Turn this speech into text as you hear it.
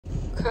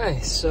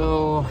Okay,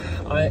 so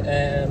I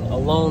am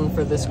alone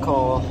for this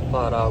call,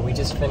 but we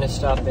just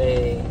finished up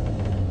a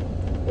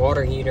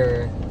water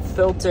heater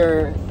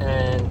filter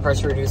and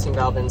pressure reducing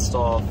valve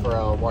install for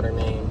a water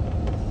main.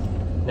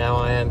 Now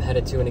I am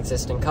headed to an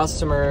existing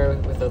customer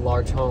with a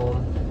large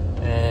home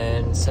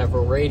and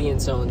several radiant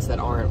zones that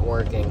aren't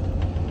working,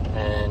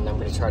 and I'm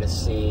going to try to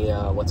see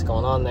what's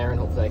going on there, and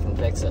hopefully I can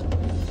fix it.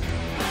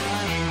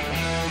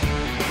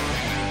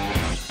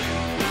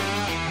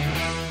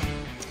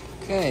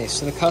 Okay,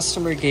 so the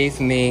customer gave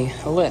me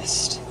a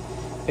list.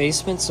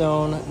 Basement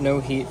zone, no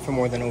heat for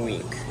more than a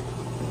week.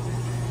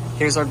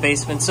 Here's our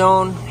basement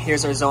zone,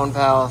 here's our zone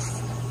valve.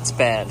 It's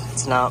bad.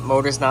 It's not,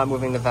 motor's not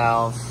moving the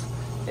valve.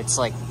 It's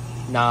like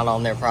not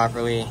on there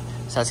properly.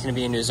 So that's gonna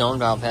be a new zone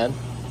valve head.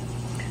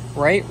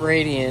 Right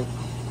radiant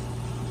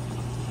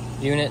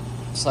unit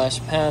slash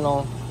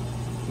panel,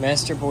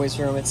 master boys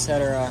room,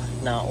 etc.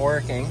 not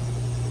working.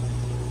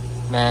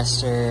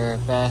 Master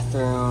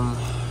bathroom.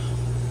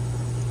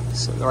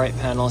 So the right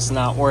panel is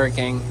not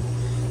working,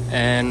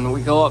 and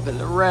we go up in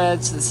the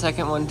red, so the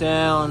second one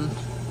down,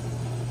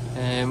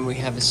 and we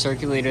have a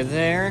circulator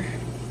there,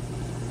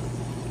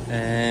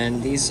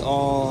 and these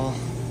all,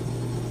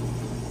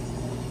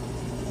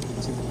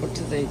 so what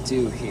do they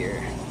do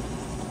here?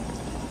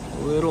 A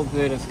little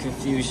bit of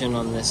confusion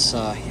on this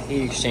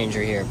heat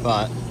exchanger here,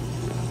 but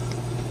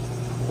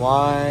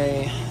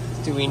why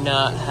do we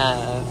not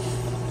have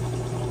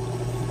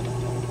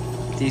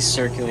these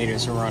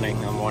circulators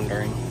running, I'm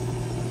wondering.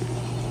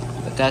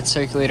 But that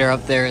circulator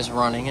up there is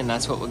running, and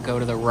that's what would go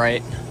to the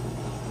right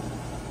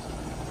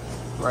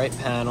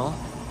panel.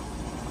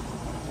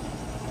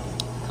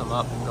 Come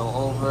up and go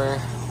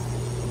over.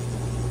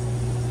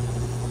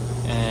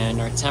 And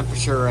our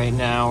temperature right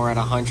now, we're at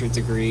 100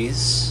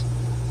 degrees.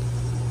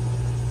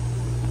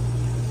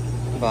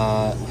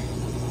 But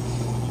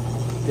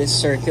this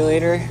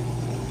circulator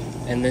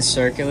and this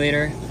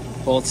circulator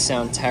both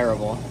sound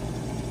terrible.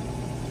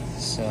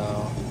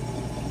 So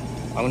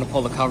I'm gonna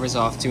pull the covers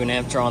off, do an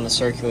amp draw on the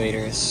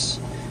circulators.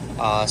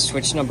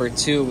 Switch number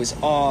 2 was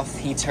off,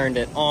 he turned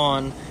it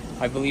on.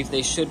 I believe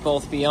they should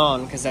both be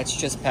on, because that's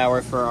just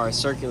power for our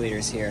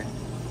circulators here.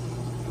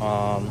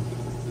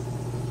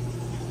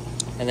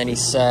 And then he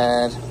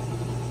said,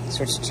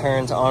 switch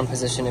turn to on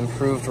position,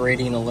 improved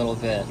rating a little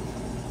bit.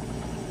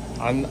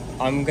 I'm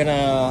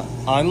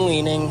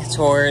leaning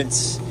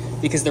towards,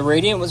 because the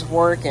radiant was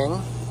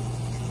working,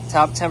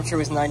 top temperature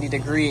was 90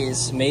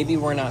 degrees, maybe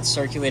we're not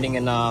circulating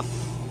enough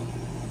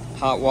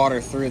hot water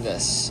through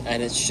this,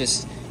 and it's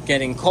just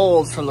getting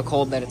cold from the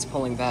cold that it's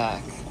pulling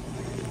back,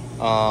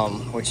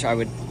 which I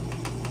would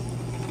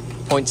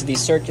point to these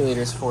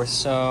circulators for.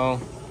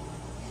 So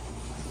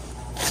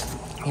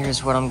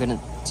here's what I'm gonna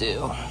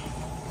do.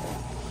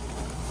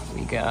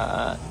 We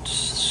got a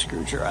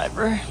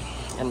screwdriver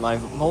and my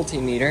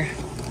multimeter.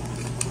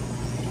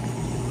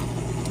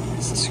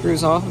 Is the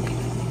screws off?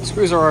 The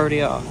screws are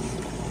already off.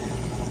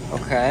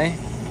 Okay,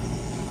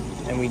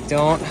 and we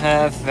don't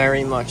have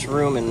very much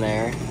room in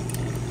there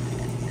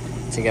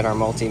to get our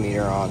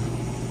multimeter on.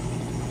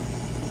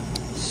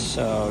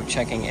 So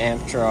checking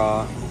amp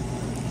draw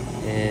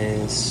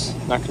is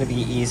not going to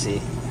be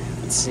easy.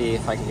 Let's see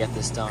if I can get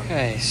this done.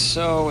 Okay,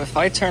 so if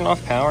I turn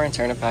off power and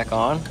turn it back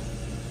on,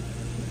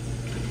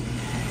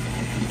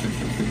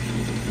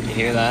 you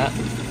hear that?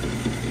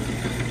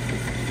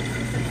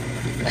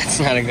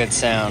 That's not a good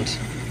sound.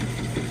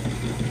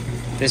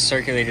 This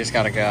circulator's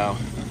got to go.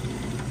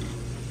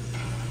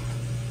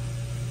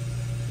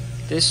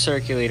 This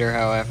circulator,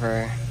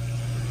 however,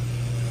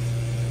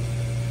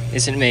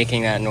 isn't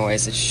making that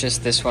noise. It's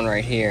just this one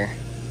right here.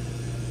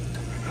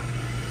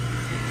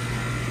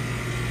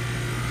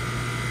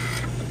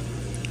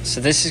 So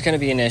this is going to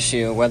be an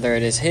issue. Whether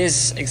it is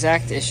his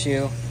exact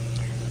issue,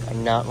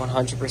 I'm not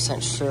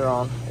 100% sure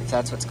on if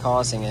that's what's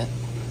causing it.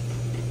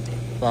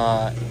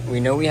 But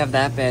we know we have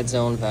that bad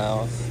zone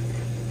valve.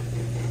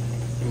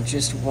 I'm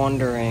just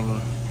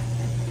wondering,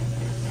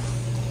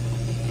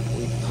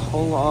 we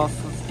pull off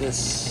of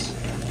this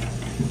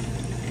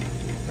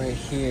right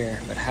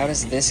here, but how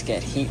does this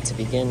get heat to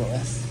begin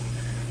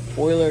with?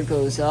 Boiler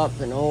goes up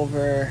and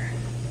over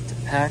to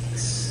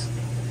PEX.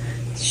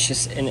 It's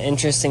just an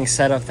interesting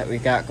setup that we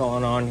got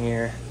going on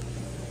here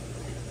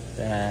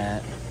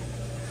that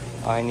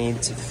I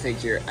need to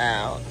figure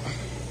out.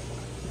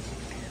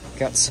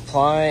 Got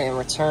supply and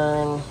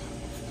return.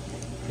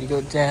 We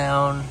go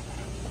down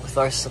with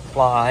our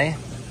supply.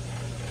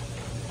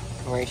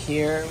 Right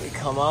here, we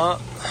come up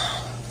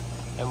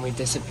and we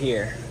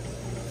disappear.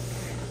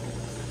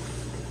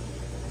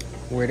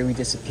 Where do we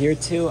disappear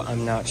to?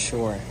 I'm not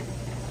sure.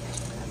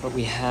 But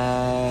we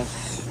have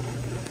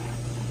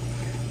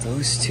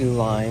those two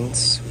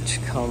lines,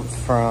 which come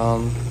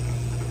from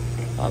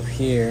up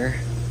here.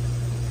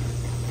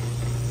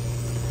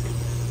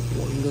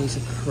 One goes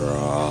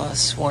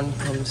across, one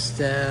comes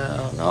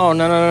down. Oh,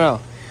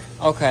 no.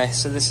 Okay,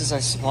 so this is our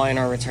supply and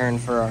our return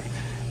for our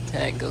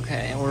tank.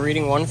 Okay, and we're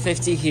reading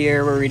 150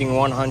 here, we're reading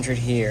 100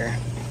 here.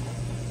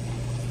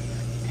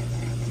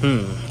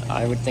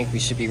 I would think we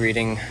should be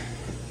reading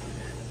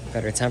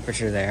better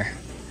temperature there.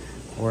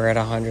 We're at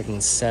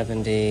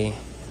 170,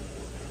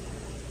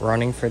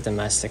 running for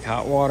domestic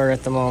hot water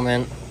at the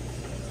moment.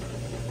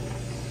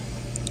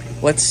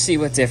 Let's see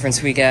what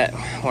difference we get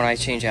when I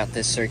change out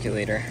this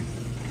circulator.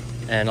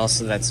 And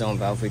also that zone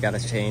valve we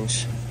gotta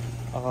change.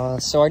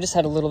 So I just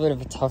had a little bit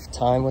of a tough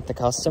time with the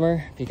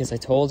customer because I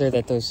told her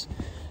that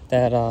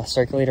that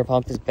circulator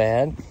pump is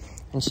bad.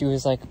 And she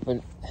was like,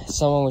 but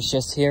someone was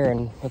just here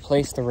and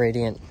replaced the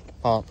radiant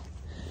pump.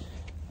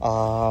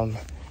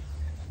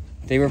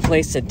 They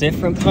replaced a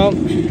different pump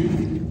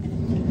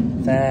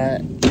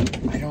that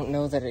I don't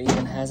know that it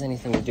even has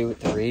anything to do with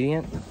the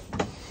radiant.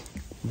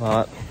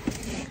 But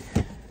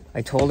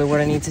I told her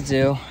what I need to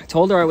do. I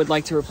told her I would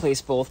like to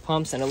replace both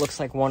pumps, and it looks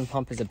like one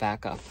pump is a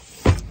backup.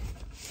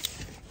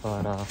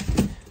 But,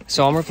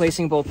 so I'm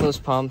replacing both those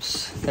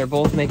pumps. They're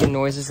both making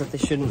noises that they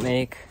shouldn't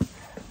make.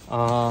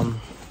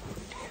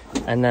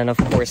 And then, of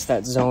course,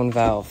 that zone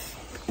valve.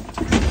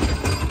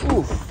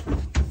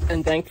 Oof.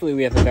 And thankfully,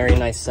 we have a very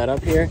nice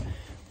setup here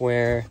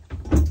where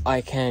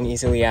I can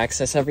easily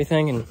access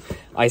everything and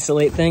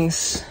isolate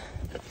things,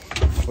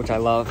 which I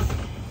love.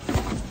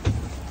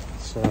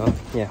 So,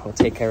 yeah, we'll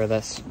take care of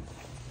this.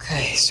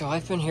 Okay, so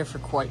I've been here for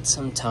quite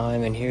some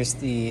time, and here's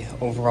the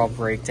overall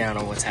breakdown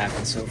of what's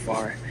happened so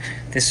far.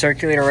 This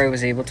circulator I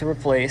was able to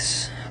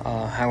replace.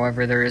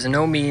 However, there is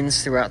no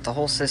means throughout the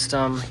whole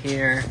system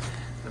here,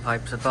 the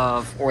pipes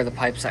above, or the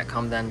pipes that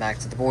come then back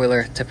to the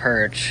boiler to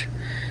purge.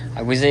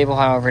 I was able,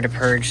 however, to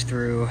purge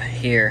through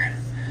here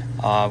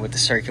with the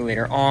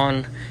circulator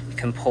on. You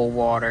can pull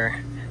water,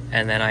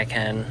 and then I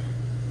can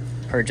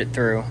purge it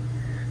through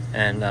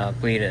and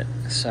bleed it.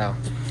 So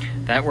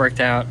that worked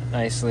out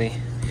nicely.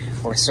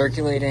 We're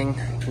circulating.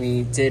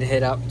 We did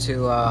hit up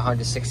to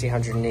 160,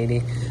 180,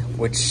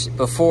 which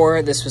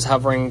before this was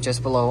hovering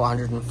just below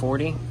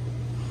 140,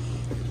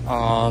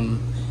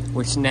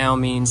 which now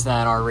means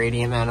that our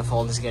radiant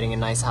manifold is getting a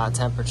nice hot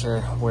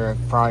temperature, where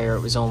prior it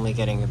was only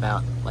getting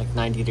about like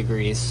 90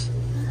 degrees.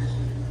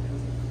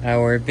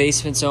 Our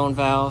basement zone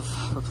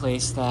valve,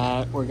 replaced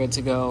that. We're good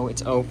to go.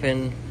 It's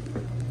open.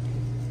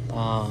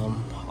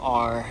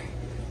 Our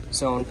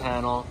zone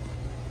panel,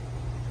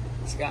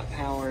 it's got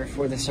power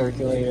for the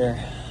circulator,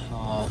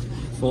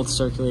 both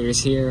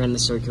circulators here and the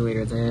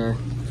circulator there,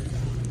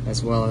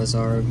 as well as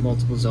our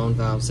multiple zone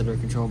valves that are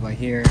controlled by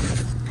here.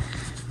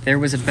 There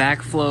was a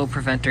backflow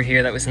preventer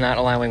here that was not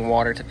allowing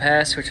water to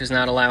pass, which was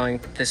not allowing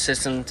the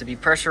system to be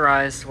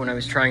pressurized when I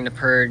was trying to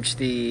purge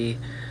the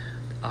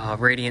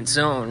radiant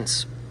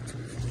zones.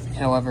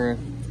 However,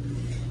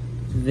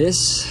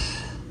 this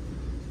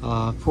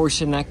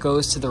portion that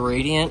goes to the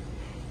radiant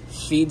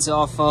feeds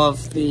off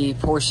of the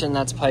portion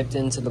that's piped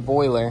into the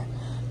boiler,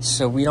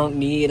 so we don't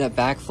need a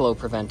backflow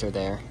preventer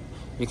there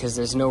because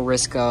there's no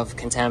risk of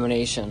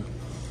contamination.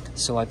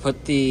 So I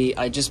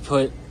just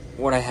put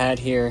what I had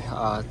here,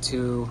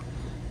 2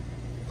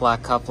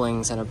 black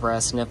couplings and a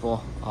brass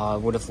nipple.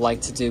 Would have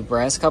liked to do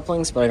brass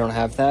couplings, but I don't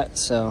have that,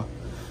 so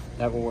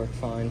that will work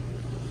fine.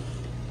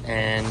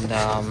 And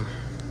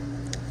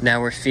now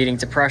we're feeding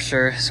to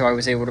pressure, so I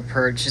was able to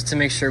purge just to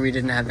make sure we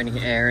didn't have any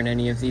air in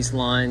any of these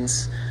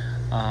lines.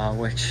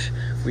 Which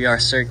we are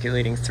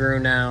circulating through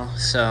now,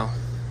 so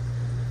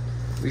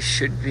we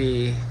should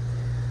be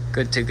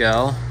good to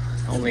go.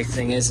 Only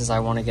thing is I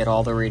want to get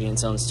all the radiant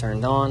zones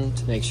turned on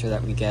to make sure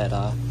that we get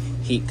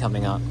heat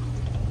coming up.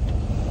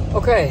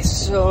 Okay,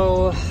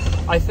 so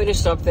I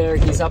finished up there.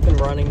 He's up and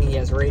running. He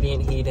has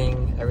radiant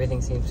heating.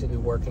 Everything seems to be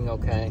working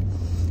okay.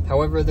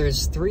 However,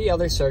 there's 3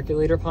 other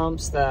circulator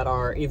pumps that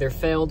are either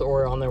failed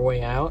or on their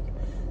way out.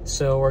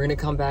 So we're going to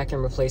come back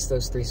and replace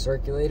those 3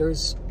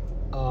 circulators.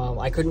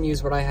 I couldn't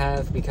use what I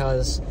have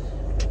because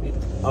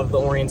of the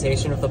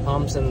orientation of the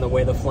pumps and the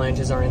way the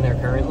flanges are in there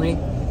currently.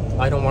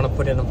 I don't want to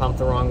put in a pump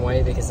the wrong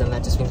way because then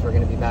that just means we're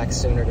going to be back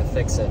sooner to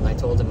fix it, and I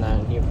told him that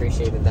and he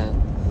appreciated that.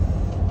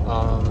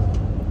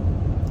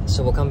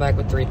 So we'll come back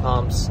with 3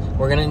 pumps.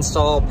 We're going to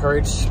install a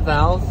purge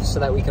valve so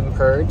that we can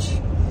purge,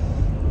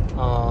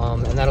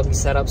 and that'll be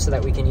set up so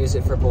that we can use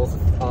it for both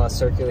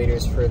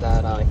circulators for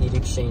that heat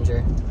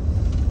exchanger.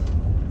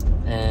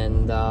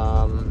 And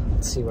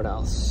let's see what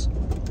else.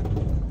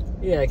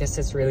 Yeah, I guess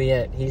that's really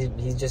it.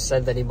 He just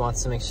said that he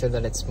wants to make sure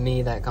that it's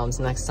me that comes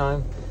next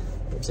time,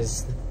 which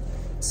is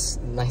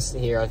nice to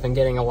hear. I've been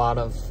getting a lot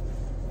of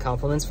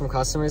compliments from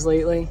customers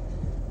lately,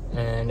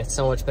 and it's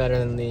so much better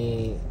than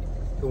the,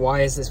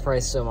 why is this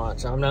price so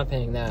much? I'm not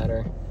paying that,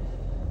 or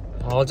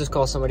I'll just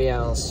call somebody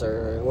else,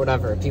 or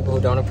whatever. People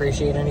who don't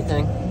appreciate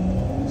anything.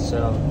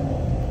 So,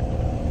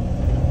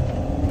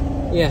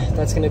 yeah,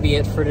 that's gonna be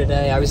it for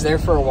today. I was there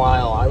for a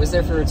while. I was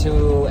there for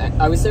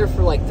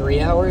like 3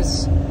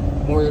 hours.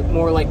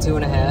 More like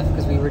 2.5,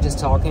 because we were just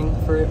talking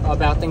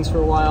about things for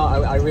a while.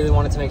 I really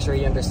wanted to make sure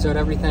he understood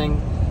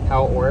everything,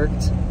 how it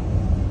worked.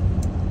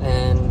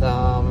 And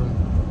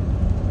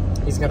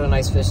he's got a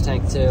nice fish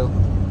tank too,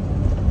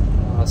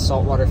 a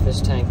saltwater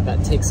fish tank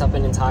that takes up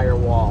an entire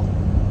wall.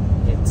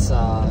 It's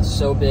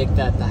so big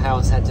that the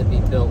house had to be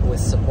built with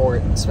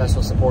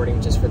special supporting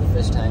just for the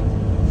fish tank.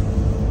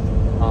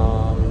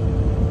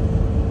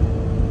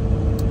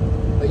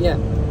 But yeah,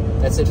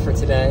 that's it for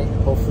today.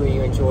 Hopefully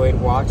you enjoyed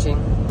watching.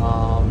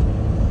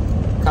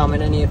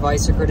 Comment any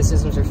advice or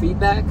criticisms or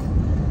feedback,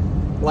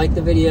 like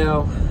the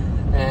video,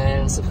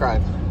 and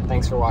subscribe.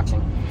 Thanks for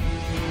watching.